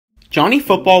Johnny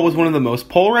Football was one of the most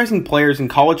polarizing players in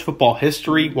college football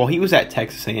history while he was at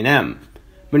Texas A&M.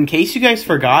 But in case you guys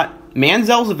forgot,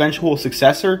 Manziel's eventual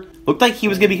successor looked like he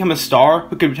was going to become a star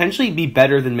who could potentially be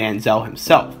better than Manziel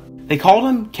himself. They called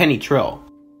him Kenny Trill.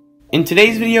 In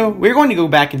today's video, we're going to go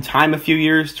back in time a few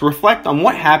years to reflect on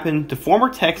what happened to former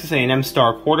Texas A&M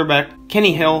star quarterback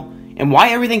Kenny Hill and why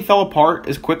everything fell apart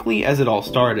as quickly as it all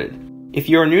started. If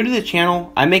you are new to the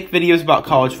channel, I make videos about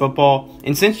college football,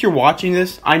 and since you're watching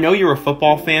this, I know you're a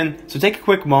football fan, so take a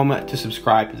quick moment to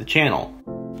subscribe to the channel.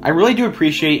 I really do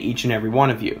appreciate each and every one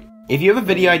of you. If you have a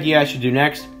video idea I should do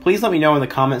next, please let me know in the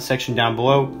comments section down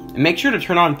below, and make sure to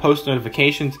turn on post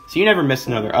notifications so you never miss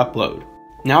another upload.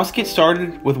 Now let's get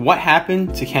started with what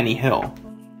happened to Kenny Hill.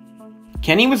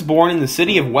 Kenny was born in the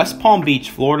city of West Palm Beach,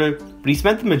 Florida, but he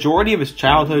spent the majority of his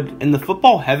childhood in the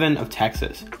football heaven of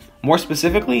Texas. More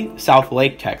specifically, South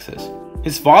Lake, Texas.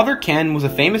 His father, Ken, was a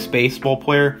famous baseball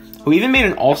player who even made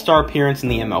an all-star appearance in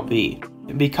the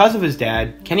MLB. Because of his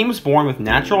dad, Kenny was born with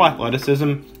natural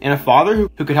athleticism and a father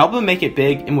who could help him make it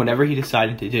big in whatever he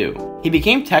decided to do. He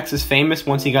became Texas famous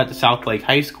once he got to South Lake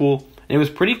High School, and it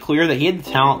was pretty clear that he had the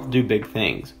talent to do big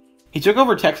things. He took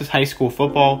over Texas high school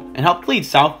football and helped lead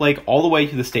South Lake all the way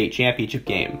to the state championship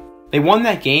game. They won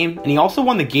that game, and he also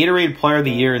won the Gatorade Player of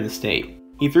the Year in the state.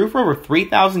 He threw for over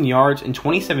 3,000 yards and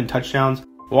 27 touchdowns,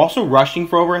 while also rushing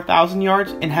for over 1,000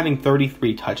 yards and having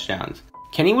 33 touchdowns.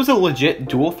 Kenny was a legit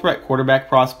dual-threat quarterback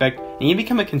prospect, and he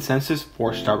became a consensus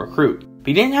 4-star recruit. But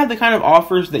he didn't have the kind of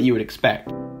offers that you would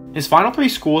expect. His final 3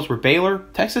 schools were Baylor,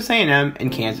 Texas A&M,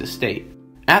 and Kansas State.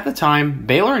 At the time,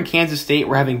 Baylor and Kansas State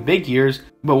were having big years,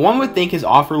 but one would think his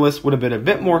offer list would have been a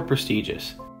bit more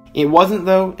prestigious. It wasn't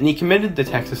though, and he committed to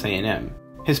Texas A&M.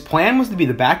 His plan was to be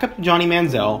the backup to Johnny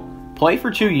Manziel, play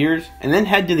for 2 years, and then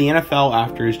head to the NFL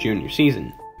after his junior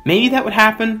season. Maybe that would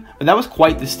happen, but that was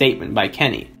quite the statement by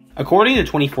Kenny. According to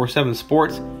 24/7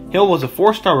 Sports, Hill was a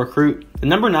 4-star recruit, the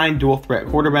number 9 dual-threat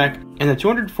quarterback, and the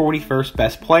 241st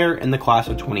best player in the class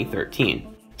of 2013.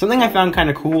 Something I found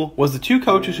kind of cool was the 2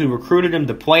 coaches who recruited him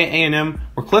to play at A&M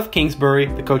were Cliff Kingsbury,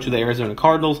 the coach of the Arizona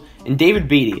Cardinals, and David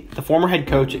Beatty, the former head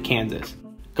coach at Kansas.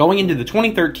 Going into the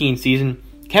 2013 season,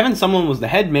 Kevin Sumlin was the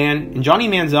head man, and Johnny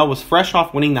Manziel was fresh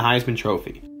off winning the Heisman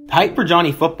Trophy. The hype for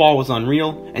Johnny Football was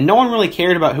unreal, and no one really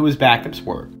cared about who his backups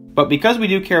were. But because we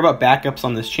do care about backups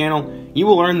on this channel, you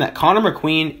will learn that Connor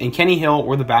McQueen and Kenny Hill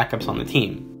were the backups on the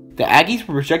team. The Aggies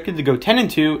were projected to go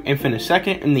 10-2 and finish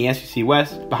second in the SEC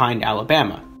West behind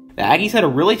Alabama. The Aggies had a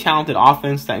really talented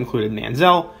offense that included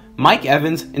Manziel, Mike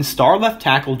Evans, and star left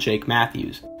tackle Jake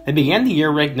Matthews. They began the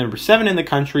year ranked number 7 in the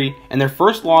country, and their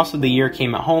first loss of the year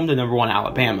came at home to number 1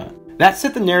 Alabama. That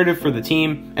set the narrative for the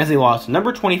team as they lost to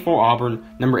number 24 Auburn,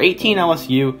 number 18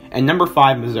 LSU, and number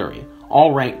 5 Missouri,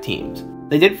 all ranked teams.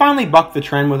 They did finally buck the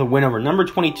trend with a win over number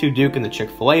 22 Duke in the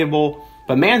Chick-fil-A Bowl,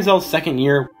 but Manziel's second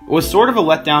year was sort of a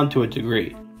letdown to a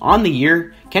degree. On the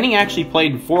year, Kenny actually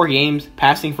played in 4 games,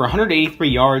 passing for 183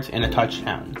 yards and a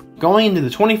touchdown. Going into the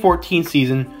 2014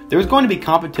 season, there was going to be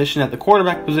competition at the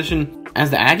quarterback position as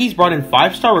the Aggies brought in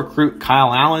 5-star recruit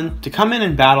Kyle Allen to come in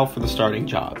and battle for the starting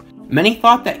job. Many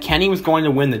thought that Kenny was going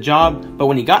to win the job, but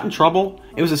when he got in trouble,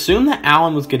 it was assumed that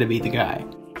Allen was going to be the guy.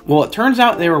 Well, it turns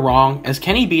out they were wrong, as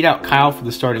Kenny beat out Kyle for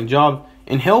the starting job,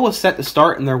 and Hill was set to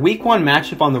start in their Week 1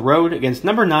 matchup on the road against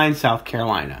number 9 South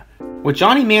Carolina. With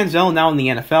Johnny Manziel now in the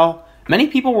NFL, many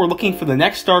people were looking for the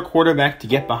next star quarterback to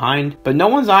get behind, but no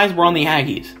one's eyes were on the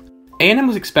Aggies. A&M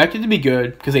was expected to be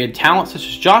good because they had talent such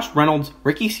as Josh Reynolds,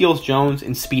 Ricky Seals-Jones,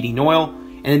 and Speedy Noyle,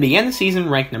 and they began the season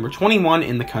ranked number 21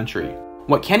 in the country.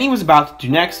 What Kenny was about to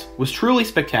do next was truly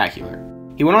spectacular.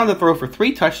 He went on to throw for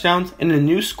 3 touchdowns and a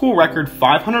new school record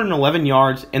 511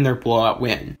 yards in their blowout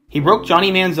win. He broke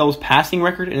Johnny Manziel's passing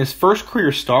record in his first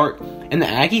career start, and the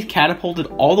Aggies catapulted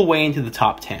all the way into the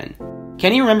top 10.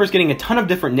 Kenny remembers getting a ton of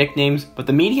different nicknames, but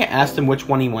the media asked him which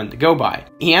one he wanted to go by.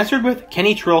 He answered with,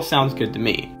 "Kenny Trill sounds good to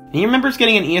me." And he remembers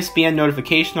getting an ESPN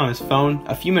notification on his phone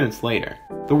a few minutes later.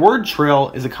 The word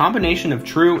Trill is a combination of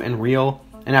true and real,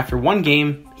 and after 1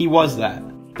 game, he was that.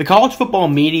 The college football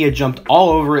media jumped all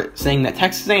over it, saying that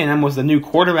Texas A&M was the new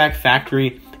quarterback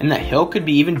factory and that Hill could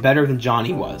be even better than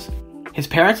Johnny was. His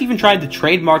parents even tried to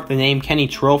trademark the name Kenny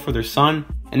Trill for their son,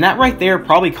 and that right there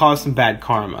probably caused some bad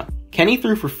karma. Kenny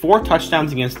threw for 4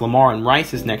 touchdowns against Lamar and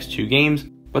Rice his next 2 games,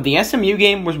 but the SMU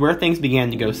game was where things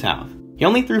began to go south. He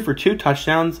only threw for 2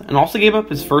 touchdowns and also gave up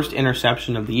his first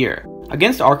interception of the year.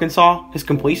 Against Arkansas, his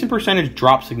completion percentage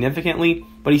dropped significantly,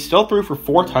 but he still threw for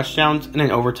 4 touchdowns and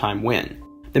an overtime win.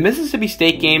 The Mississippi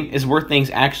State game is where things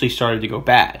actually started to go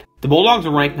bad. The Bulldogs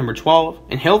were ranked number 12,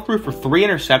 and Hill threw for 3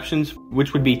 interceptions,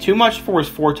 which would be too much for his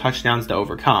 4 touchdowns to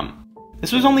overcome.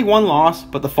 This was only one loss,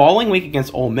 but the following week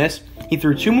against Ole Miss, he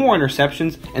threw 2 more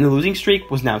interceptions and the losing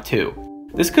streak was now 2.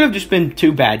 This could have just been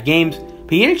 2 bad games, but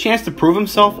he had a chance to prove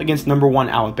himself against number 1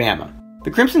 Alabama.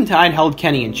 The Crimson Tide held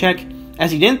Kenny in check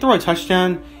as he didn't throw a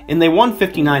touchdown and they won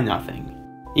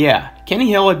 59-0. Yeah,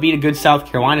 Kenny Hill had beat a good South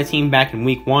Carolina team back in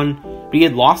week 1, but he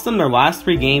had lost them their last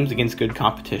 3 games against good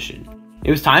competition.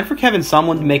 It was time for Kevin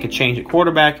Sumlin to make a change at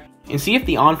quarterback and see if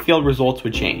the on-field results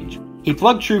would change. He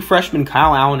plugged true freshman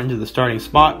Kyle Allen into the starting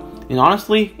spot, and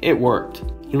honestly, it worked.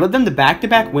 He led them to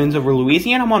back-to-back wins over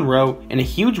Louisiana Monroe and a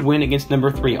huge win against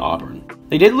number 3 Auburn.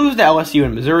 They did lose to LSU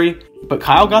and Missouri, but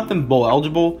Kyle got them bowl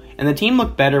eligible, and the team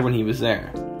looked better when he was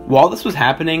there. While this was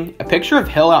happening, a picture of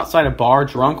Hill outside a bar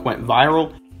drunk went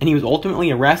viral, and he was ultimately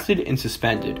arrested and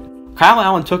suspended. Kyle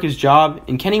Allen took his job,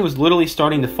 and Kenny was literally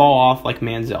starting to fall off like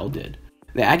Manziel did.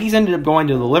 The Aggies ended up going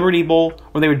to the Liberty Bowl,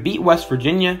 where they would beat West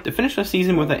Virginia to finish the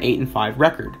season with an 8-5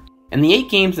 record. In the 8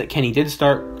 games that Kenny did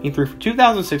start, he threw for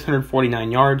 2,649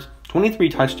 yards, 23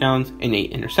 touchdowns, and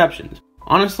 8 interceptions.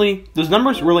 Honestly, those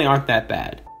numbers really aren't that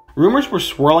bad. Rumors were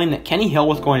swirling that Kenny Hill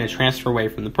was going to transfer away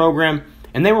from the program,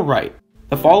 and they were right.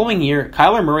 The following year,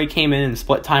 Kyler Murray came in and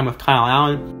split time with Kyle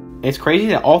Allen. It's crazy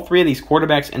that all 3 of these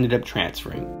quarterbacks ended up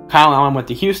transferring. Kyle Allen went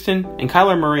to Houston, and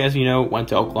Kyler Murray, as you know, went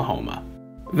to Oklahoma.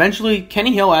 Eventually,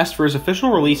 Kenny Hill asked for his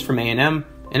official release from A&M,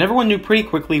 and everyone knew pretty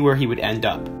quickly where he would end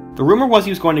up. The rumor was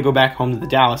he was going to go back home to the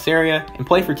Dallas area and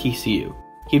play for TCU.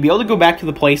 He'd be able to go back to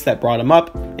the place that brought him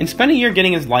up and spend a year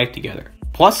getting his life together.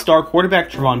 Plus, star quarterback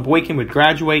Trevon Boykin would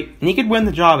graduate, and he could win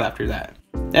the job after that.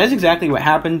 That is exactly what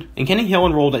happened, and Kenny Hill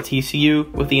enrolled at TCU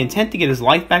with the intent to get his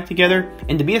life back together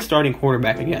and to be a starting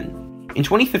quarterback again. In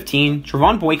 2015,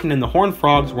 Trevon Boykin and the Horned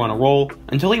Frogs were on a roll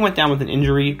until he went down with an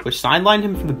injury which sidelined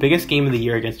him for the biggest game of the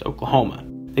year against Oklahoma.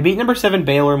 They beat number 7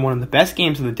 Baylor in one of the best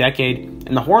games of the decade,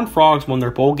 and the Horned Frogs won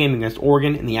their bowl game against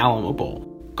Oregon in the Alamo Bowl.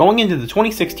 Going into the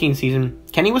 2016 season,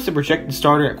 Kenny was the projected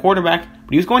starter at quarterback,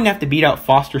 but he was going to have to beat out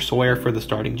Foster Sawyer for the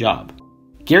starting job.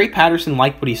 Gary Patterson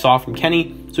liked what he saw from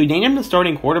Kenny, so he named him the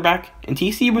starting quarterback, and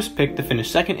TCU was picked to finish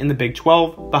second in the Big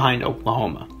 12 behind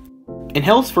Oklahoma. In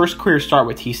Hill's first career start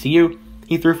with TCU,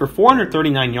 he threw for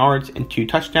 439 yards and 2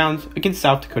 touchdowns against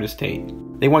South Dakota State.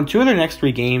 They won 2 of their next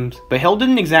 3 games, but Hill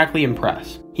didn't exactly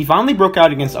impress. He finally broke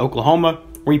out against Oklahoma,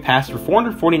 where he passed for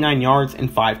 449 yards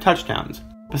and 5 touchdowns.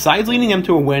 Besides leading them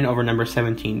to a win over number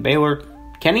 17 Baylor,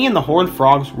 Kenny and the Horned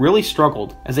Frogs really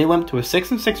struggled as they limped to a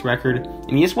 6-6 record,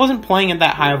 and he just wasn't playing at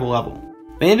that high of a level.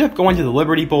 They ended up going to the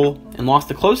Liberty Bowl and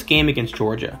lost a close game against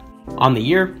Georgia. On the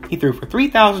year, he threw for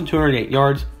 3,208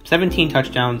 yards, 17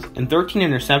 touchdowns, and 13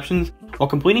 interceptions while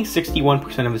completing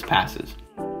 61% of his passes.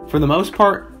 For the most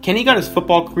part, Kenny got his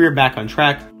football career back on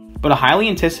track, but a highly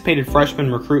anticipated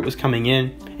freshman recruit was coming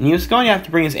in, and he was going to have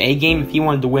to bring his A game if he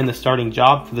wanted to win the starting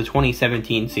job for the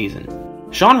 2017 season.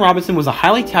 Sean Robinson was a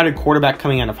highly touted quarterback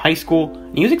coming out of high school,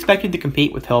 and he was expected to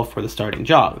compete with Hill for the starting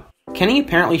job. Kenny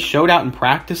apparently showed out in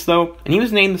practice though, and he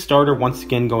was named the starter once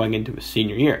again going into his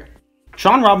senior year.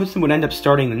 Sean Robinson would end up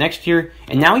starting the next year,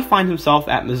 and now he finds himself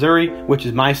at Missouri, which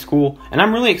is my school, and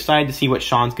I'm really excited to see what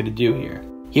Sean's going to do here.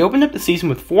 He opened up the season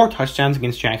with 4 touchdowns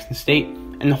against Jackson State,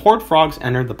 and the Horned Frogs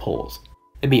entered the polls.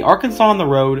 They beat Arkansas on the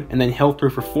road, and then Hill threw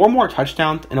for 4 more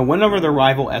touchdowns and a win over their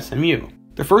rival SMU.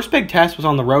 Their first big test was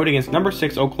on the road against number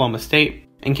 6 Oklahoma State,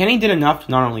 and Kenny did enough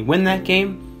to not only win that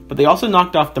game, but they also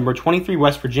knocked off number 23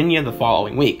 West Virginia the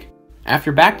following week.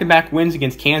 After back-to-back wins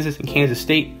against Kansas and Kansas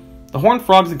State, the Horned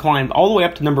Frogs had climbed all the way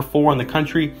up to number 4 in the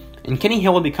country, and Kenny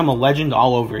Hill had become a legend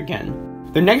all over again.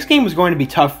 Their next game was going to be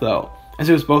tough though, as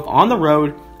it was both on the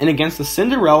road and against the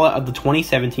Cinderella of the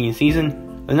 2017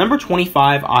 season, the number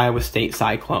 25 Iowa State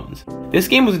Cyclones. This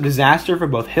game was a disaster for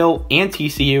both Hill and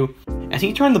TCU, as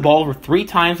he turned the ball over 3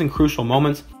 times in crucial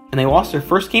moments, and they lost their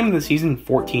first game of the season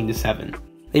 14-7.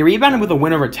 They rebounded with a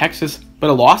win over Texas, but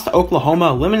a loss to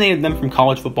Oklahoma eliminated them from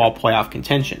college football playoff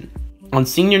contention. On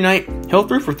senior night, Hill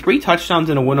threw for 3 touchdowns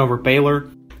in a win over Baylor,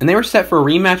 and they were set for a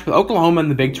rematch with Oklahoma in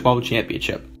the Big 12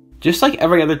 championship. Just like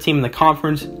every other team in the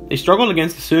conference, they struggled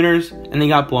against the Sooners, and they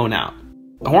got blown out.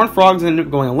 The Horned Frogs ended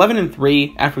up going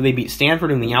 11-3 after they beat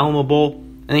Stanford in the Alamo Bowl,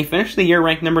 and they finished the year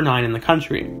ranked number 9 in the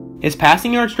country. His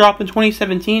passing yards dropped in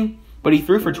 2017, but he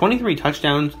threw for 23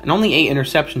 touchdowns and only 8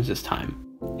 interceptions this time.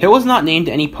 Hill was not named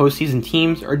to any postseason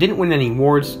teams or didn't win any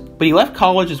awards, but he left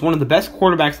college as one of the best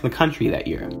quarterbacks in the country that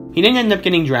year. He didn't end up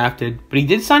getting drafted, but he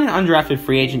did sign an undrafted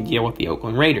free agent deal with the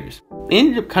Oakland Raiders. They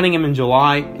ended up cutting him in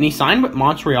July, and he signed with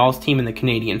Montreal's team in the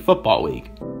Canadian Football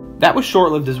League. That was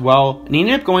short-lived as well, and he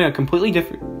ended up going a completely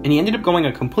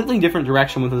different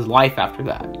direction with his life after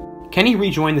that. Kenny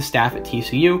rejoined the staff at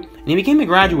TCU, and he became a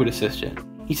graduate assistant.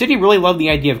 He said he really loved the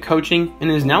idea of coaching,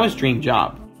 and it is now his dream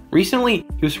job. Recently,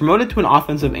 he was promoted to an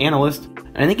offensive analyst,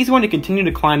 and I think he's going to continue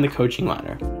to climb the coaching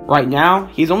ladder. Right now,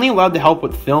 he's only allowed to help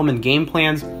with film and game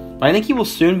plans, but I think he will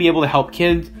soon be able to help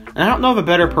kids, and I don't know of a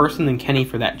better person than Kenny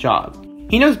for that job.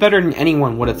 He knows better than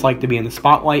anyone what it's like to be in the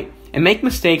spotlight and make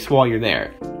mistakes while you're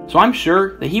there. So I'm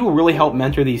sure that he will really help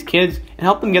mentor these kids and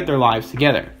help them get their lives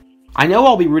together. I know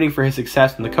I'll be rooting for his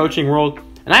success in the coaching world,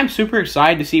 and I'm super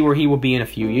excited to see where he will be in a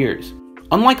few years.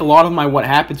 Unlike a lot of my What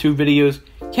Happened To videos,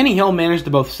 Kenny Hill managed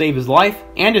to both save his life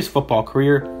and his football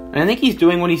career, and I think he's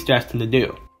doing what he's destined to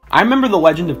do. I remember the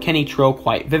legend of Kenny Trill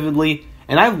quite vividly,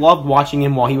 and I've loved watching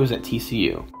him while he was at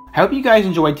TCU. I hope you guys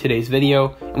enjoyed today's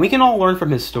video, and we can all learn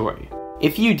from his story.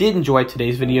 If you did enjoy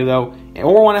today's video though,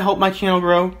 or want to help my channel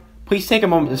grow, please take a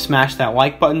moment to smash that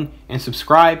like button and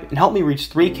subscribe and help me reach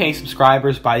 3K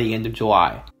subscribers by the end of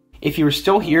July. If you are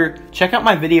still here, check out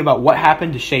my video about what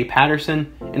happened to Shea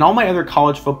Patterson and all my other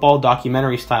college football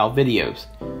documentary style videos.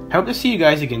 I hope to see you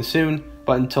guys again soon,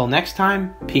 but until next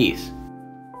time, peace.